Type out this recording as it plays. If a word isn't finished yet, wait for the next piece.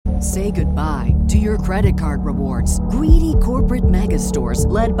Say goodbye to your credit card rewards. Greedy corporate mega stores,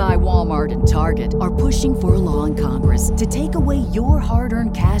 led by Walmart and Target, are pushing for a law in Congress to take away your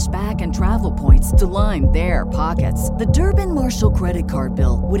hard-earned cash back and travel points to line their pockets. The Durbin-Marshall credit card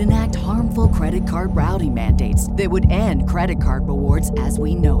bill would enact harmful credit card routing mandates that would end credit card rewards as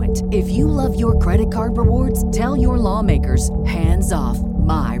we know it. If you love your credit card rewards, tell your lawmakers, hands off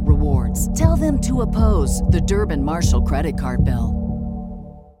my rewards. Tell them to oppose the Durbin-Marshall credit card bill.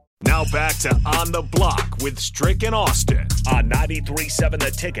 Now back to On the Block with Strick and Austin on 93.7 The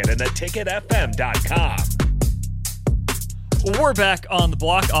Ticket and theticketfm.com. We're back on the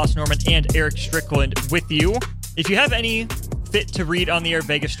block. Austin Norman and Eric Strickland with you. If you have any fit to read on the air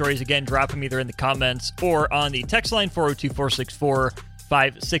Vegas stories, again, drop them either in the comments or on the text line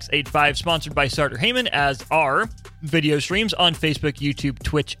 402-464-5685, sponsored by Starter Heyman, as are video streams on Facebook, YouTube,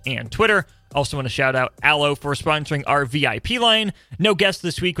 Twitch, and Twitter. Also want to shout out Allo for sponsoring our VIP line. No guest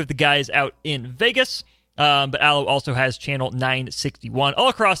this week with the guys out in Vegas, but Allo also has channel 961 all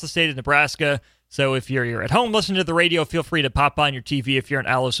across the state of Nebraska. So if you're at home listening to the radio, feel free to pop on your TV if you're an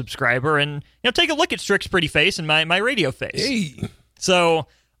Allo subscriber and take a look at Strick's pretty face and my radio face. Hey. So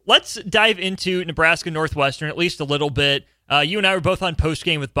let's dive into Nebraska Northwestern at least a little bit. You and I were both on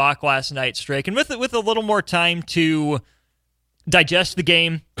postgame with Bach last night, Strick, and with a little more time to digest the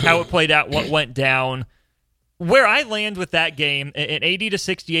game, how it played out, what went down. Where I land with that game, an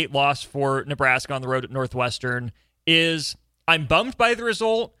 80-68 loss for Nebraska on the road at Northwestern, is I'm bummed by the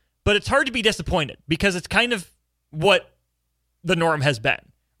result, but it's hard to be disappointed because it's kind of what the norm has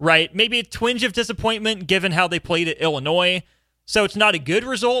been, right? Maybe a twinge of disappointment given how they played at Illinois. So it's not a good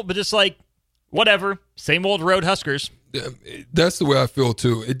result, but just like, whatever, same old road Huskers. That's the way I feel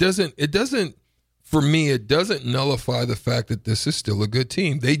too. It doesn't, for me, it doesn't nullify the fact that this is still a good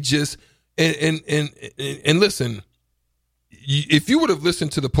team. They just, and listen, if you would have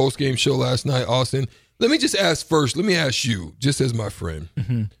listened to the post-game show last night, Austin, let me ask you, just as my friend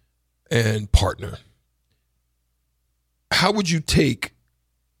and partner, how would you take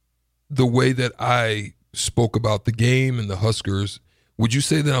the way that I spoke about the game and the Huskers? Would you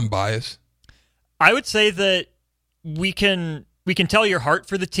say that I'm biased? I would say that we can tell your heart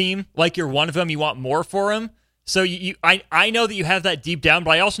for the team, like you're one of them, you want more for them. So I know that you have that deep down,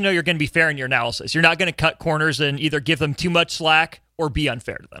 but I also know you're going to be fair in your analysis. You're not going to cut corners and either give them too much slack or be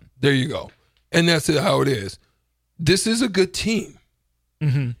unfair to them. There you go. And that's how it is. This is a good team.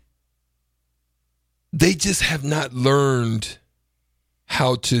 Mm-hmm. They just have not learned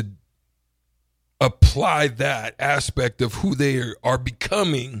how to apply that aspect of who they are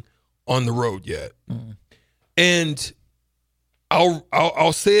becoming on the road yet. Mm. And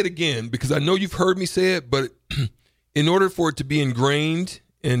I'll say it again because I know you've heard me say it, but in order for it to be ingrained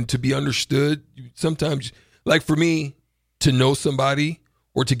and to be understood, sometimes, like for me, to know somebody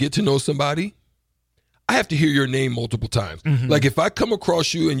or to get to know somebody, I have to hear your name multiple times. Mm-hmm. Like if I come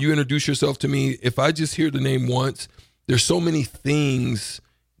across you and you introduce yourself to me, if I just hear the name once, there's so many things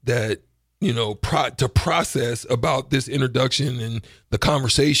that, to process about this introduction and the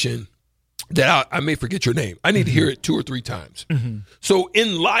conversation that I may forget your name. I need to hear it 2 or 3 times. Mm-hmm. So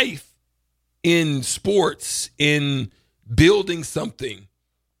in life, in sports, in building something,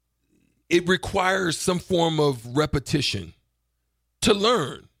 it requires some form of repetition to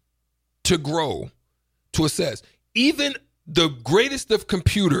learn, to grow, to assess. Even the greatest of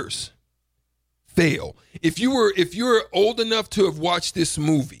computers fail. If you're old enough to have watched this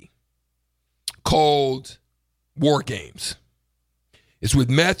movie called War Games, it's with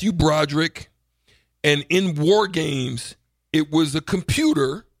Matthew Broderick, and in War Games, it was a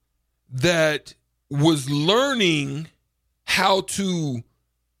computer that was learning how to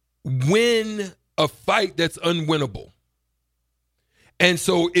win a fight that's unwinnable. And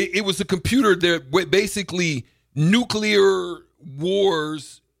so it was a computer that basically nuclear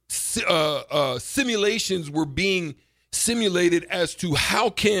wars, simulations were being simulated as to how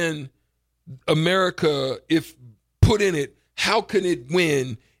can America, if put in it, how can it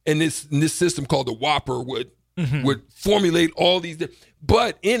win? And this system called the Whopper would formulate all these.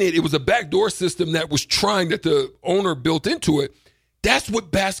 But in it was a backdoor system that the owner built into it. That's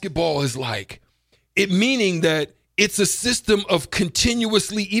what basketball is like. It meaning that it's a system of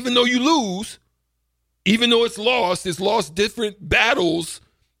continuously, even though you lose, even though it's lost different battles,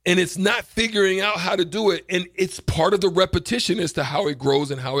 and it's not figuring out how to do it. And it's part of the repetition as to how it grows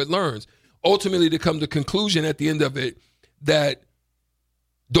and how it learns. Ultimately, to come to conclusion at the end of it, that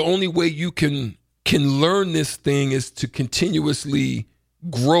the only way you can learn this thing is to continuously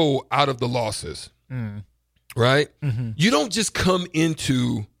grow out of the losses, right? Mm-hmm. You don't just come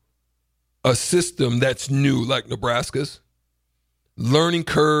into a system that's new like Nebraska's. learning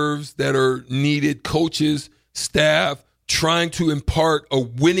curves that are needed, coaches, staff, trying to impart a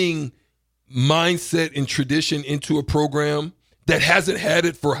winning mindset and tradition into a program that hasn't had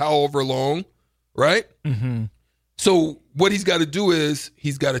it for however long, right? Mm-hmm. So what he's got to do is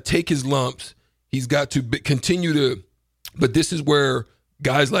he's got to take his lumps. He's got to continue to, but this is where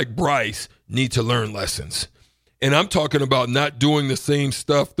guys like Bryce need to learn lessons. And I'm talking about not doing the same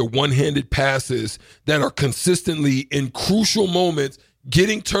stuff, the one-handed passes that are consistently in crucial moments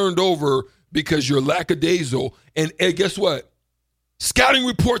getting turned over because you're lackadaisical. And guess what? Scouting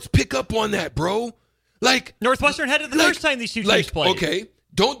reports pick up on that, bro. Like Northwestern had it the first time these two teams played. Okay,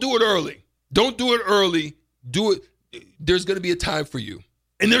 don't do it early. Don't do it early. Do it. There's going to be a time for you.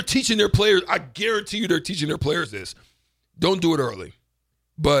 And they're teaching their players. I guarantee you they're teaching their players this. Don't do it early.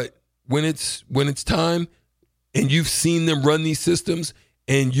 But when it's time and you've seen them run these systems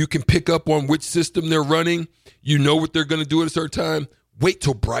and you can pick up on which system they're running, you know what they're going to do at a certain time, wait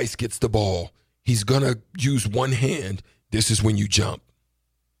till Bryce gets the ball. He's going to use one hand. This is when you jump.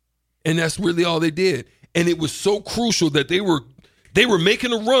 And that's really all they did. And it was so crucial that they were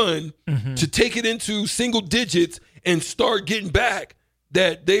making a run to take it into single digits and start getting back,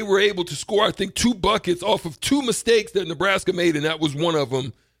 that they were able to score, I think, 2 buckets off of 2 mistakes that Nebraska made, and that was one of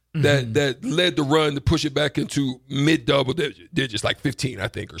them that led the run to push it back into mid-double digits, like 15, I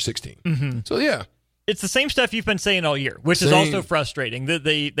think, or 16. So, yeah. It's the same stuff you've been saying all year, which is also frustrating, that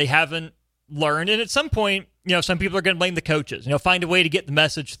they haven't learned. And at some point, some people are going to blame the coaches, find a way to get the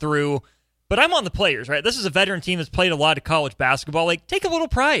message through. But I'm on the players, right? This is a veteran team that's played a lot of college basketball. Like, take a little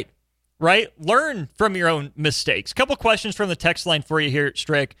pride, right? Learn from your own mistakes. Couple questions from the text line for you here,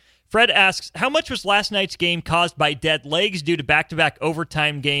 Strick. Fred asks, how much was last night's game caused by dead legs due to back-to-back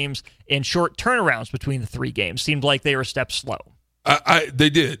overtime games and short turnarounds between the 3 games? Seemed like they were a step slow. They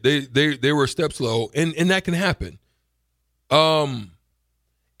did. They were a step slow, and that can happen.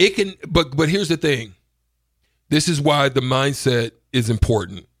 It can, but here's the thing. This is why the mindset is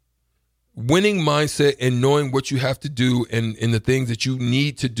important. Winning mindset and knowing what you have to do and the things that you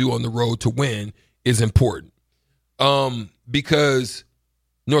need to do on the road to win is important. Because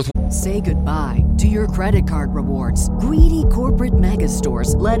Say goodbye to your credit card rewards. Greedy corporate mega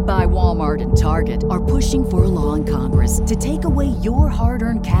stores, led by Walmart and Target, are pushing for a law in Congress to take away your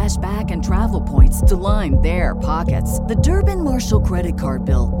hard-earned cash back and travel points to line their pockets. The Durbin-Marshall credit card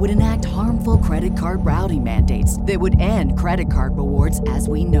bill would enact harmful credit card routing mandates that would end credit card rewards as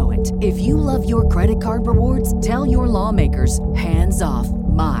we know it. If you love your credit card rewards, tell your lawmakers, hands off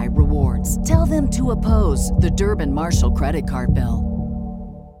my rewards. Tell them to oppose the Durbin-Marshall credit card bill.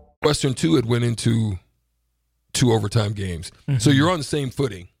 Northwestern, too, had went into 2 overtime games. So you're on the same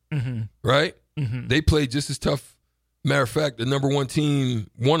footing, right? They played just as tough. Matter of fact, the number 1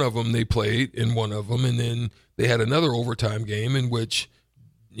 team, one of them they played in one of them, and then they had another overtime game in which,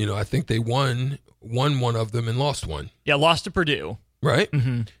 I think they won one of them and lost one. Yeah, lost to Purdue. Right?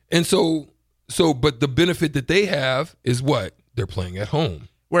 And so, but the benefit that they have is what? They're playing at home.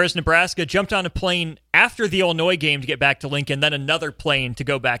 Whereas Nebraska jumped on a plane after the Illinois game to get back to Lincoln, then another plane to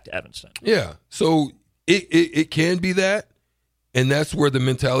go back to Evanston. Yeah, so it can be that, and that's where the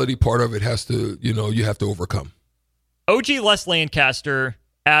mentality part of it has to, you have to overcome. OG Les Lancaster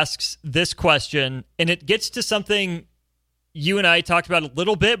asks this question, and it gets to something you and I talked about a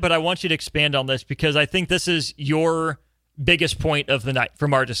little bit, but I want you to expand on this because I think this is your biggest point of the night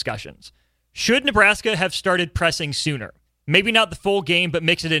from our discussions. Should Nebraska have started pressing sooner? Maybe not the full game, but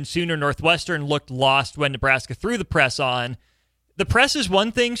mix it in sooner. Northwestern looked lost when Nebraska threw the press on. The press is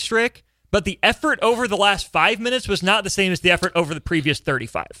one thing, Strick, but the effort over the last 5 minutes was not the same as the effort over the previous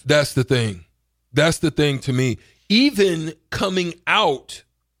 35. That's the thing. That's the thing to me. Even coming out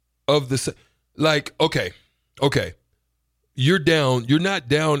of the, okay, you're down. You're not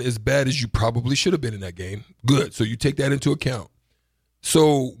down as bad as you probably should have been in that game. Good. So you take that into account.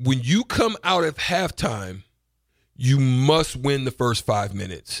 So when you come out of halftime, you must win the first 5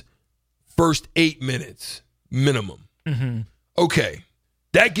 minutes, first 8 minutes minimum. Okay,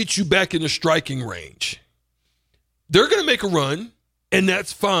 that gets you back in the striking range. They're going to make a run, and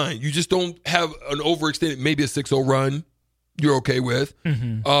that's fine. You just don't have an overextended, maybe a 6-0 run you're okay with.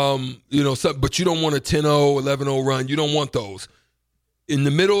 But you don't want a 10-0, 11-0 run. You don't want those. In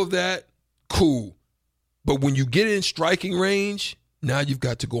the middle of that, cool. But when you get in striking range, now you've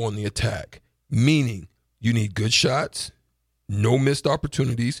got to go on the attack, meaning you need good shots, no missed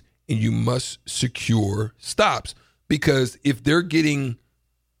opportunities, and you must secure stops. Because if they're getting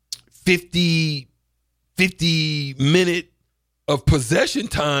 50 minute of possession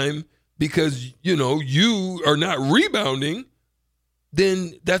time because, you are not rebounding,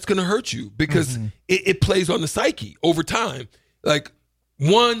 then that's going to hurt you because it plays on the psyche over time. Like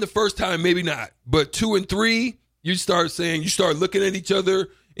 1, the first time, maybe not. But 2 and 3, you start looking at each other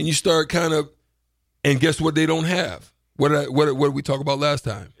and you start kind of, and guess what they don't have? What did we talk about last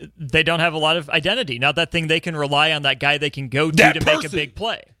time? They don't have a lot of identity. Not that thing they can rely on, that guy they can go to make a big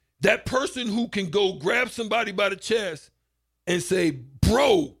play. That person who can go grab somebody by the chest and say,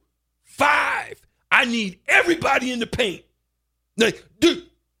 bro, 5, I need everybody in the paint. Like, dude,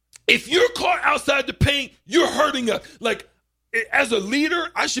 if you're caught outside the paint, you're hurting us. Like, as a leader,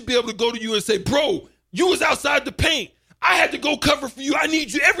 I should be able to go to you and say, bro, you was outside the paint. I had to go cover for you. I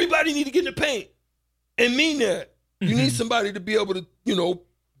need you. Everybody need to get in the paint. And mean that. You need somebody to be able to,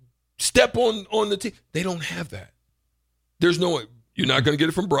 step on the team. They don't have that. There's no way. You're not going to get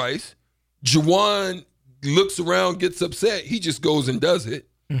it from Bryce. Juwan looks around, gets upset. He just goes and does it.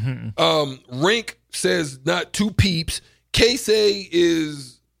 Rink says not 2 peeps. Casey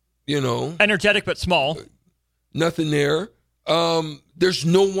is, energetic but small. Nothing there. There's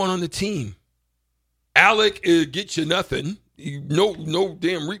no one on the team. Alec gets you nothing. No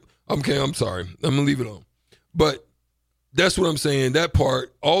damn. Okay, I'm sorry. I'm going to leave it on. But that's what I'm saying. That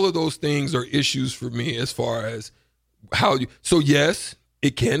part, all of those things are issues for me as far as how you. So, yes,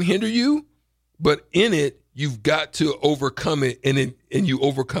 it can hinder you, but in it, you've got to overcome it, and you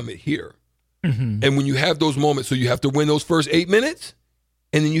overcome it here. And when you have those moments, so you have to win those first 8 minutes,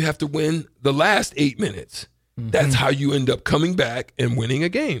 and then you have to win the last 8 minutes. That's how you end up coming back and winning a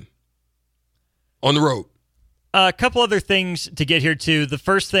game on the road. A couple other things to get here, too. The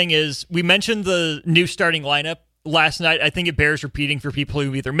first thing is we mentioned the new starting lineup last night. I think it bears repeating for people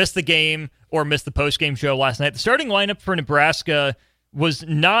who either missed the game or missed the post-game show last night. The starting lineup for Nebraska was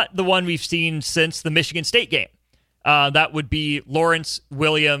not the one we've seen since the Michigan State game. That would be Lawrence,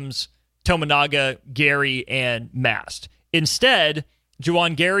 Williams, Tominaga, Gary, and Mast. Instead,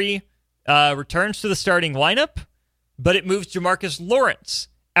 Juwan Gary returns to the starting lineup, but it moves Jamarcus Lawrence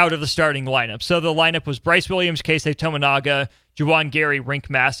out of the starting lineup. So the lineup was Bryce Williams, Keisei Tominaga, Juwan Gary, Rink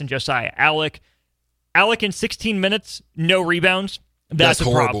Mast, and Josiah Alec. Alec in 16 minutes, no rebounds. That's a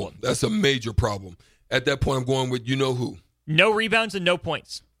horrible. problem. That's a major problem. At that point, I'm going with who. No rebounds and no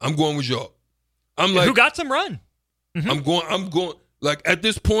points. I'm going with y'all. I'm like, who got some run? I'm going. Like, at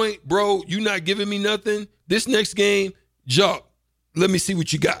this point, bro, you not giving me nothing. This next game, Jacques, let me see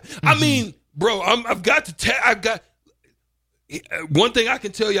what you got. I mean, bro, I've got to one thing I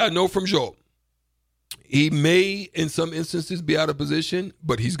can tell you I know from Joel. He may, in some instances, be out of position,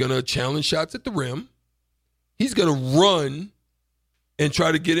 but he's going to challenge shots at the rim. He's going to run and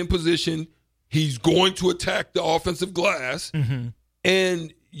try to get in position. He's going to attack the offensive glass,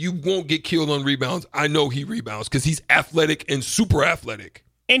 and you won't get killed on rebounds. I know he rebounds because he's athletic and super athletic.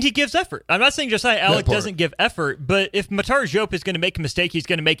 And he gives effort. I'm not saying Josiah Alec doesn't give effort, but if Matar Diop is going to make a mistake, he's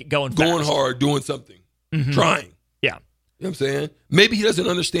going to make it going fast. Going hard, doing something, trying. Yeah. You know what I'm saying? Maybe he doesn't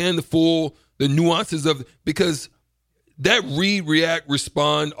understand the nuances of, because that read, react,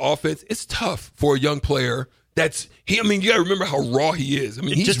 respond offense, it's tough for a young player. You got to remember how raw he is. I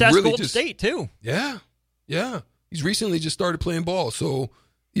mean, he's just really Golden State too. Yeah. He's recently just started playing ball. So,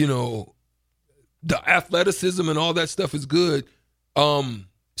 the athleticism and all that stuff is good.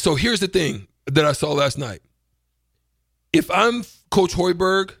 So here's the thing that I saw last night. If I'm Coach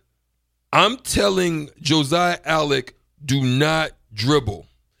Hoiberg, I'm telling Josiah Alec, do not dribble.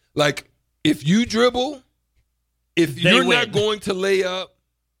 Like, if you dribble, if you're not going to lay up,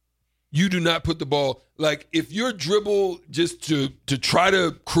 you do not put the ball. Like, if you're dribble just to try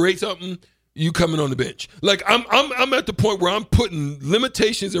to create something, you coming on the bench. Like, I'm at the point where I'm putting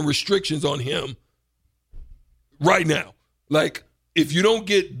limitations and restrictions on him right now. Like, if you don't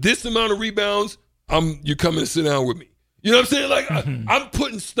get this amount of rebounds, you coming to sit down with me. You know what I'm saying? Like, I'm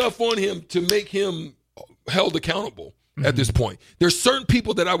putting stuff on him to make him held accountable at this point. There's certain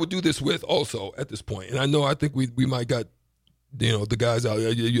people that I would do this with also at this point. And I think we might got, the guys out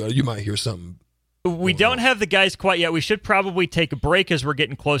there. You might hear something. We don't have the guys quite yet. We should probably take a break as we're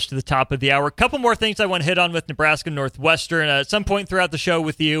getting close to the top of the hour. A couple more things I want to hit on with Nebraska Northwestern at some point throughout the show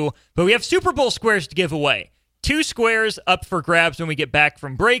with you. But we have Super Bowl squares to give away. 2 squares up for grabs when we get back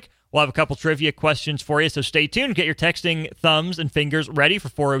from break. We'll have a couple trivia questions for you, so stay tuned. Get your texting thumbs and fingers ready for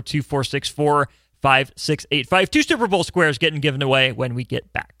 402-464-5685. 2 Super Bowl squares getting given away when we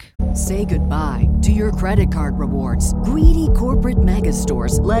get back. Say goodbye to your credit card rewards. Greedy corporate mega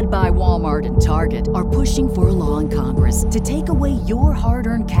stores, led by Walmart and Target, are pushing for a law in Congress to take away your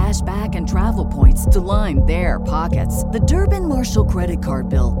hard-earned cash back and travel points to line their pockets. The Durbin-Marshall credit card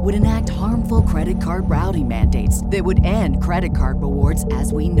bill would enact harmful credit card routing mandates that would end credit card rewards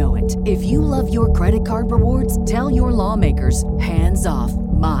as we know it. If you love your credit card rewards, tell your lawmakers, hands off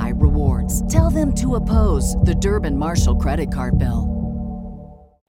my rewards. Tell them to oppose the Durbin-Marshall credit card bill.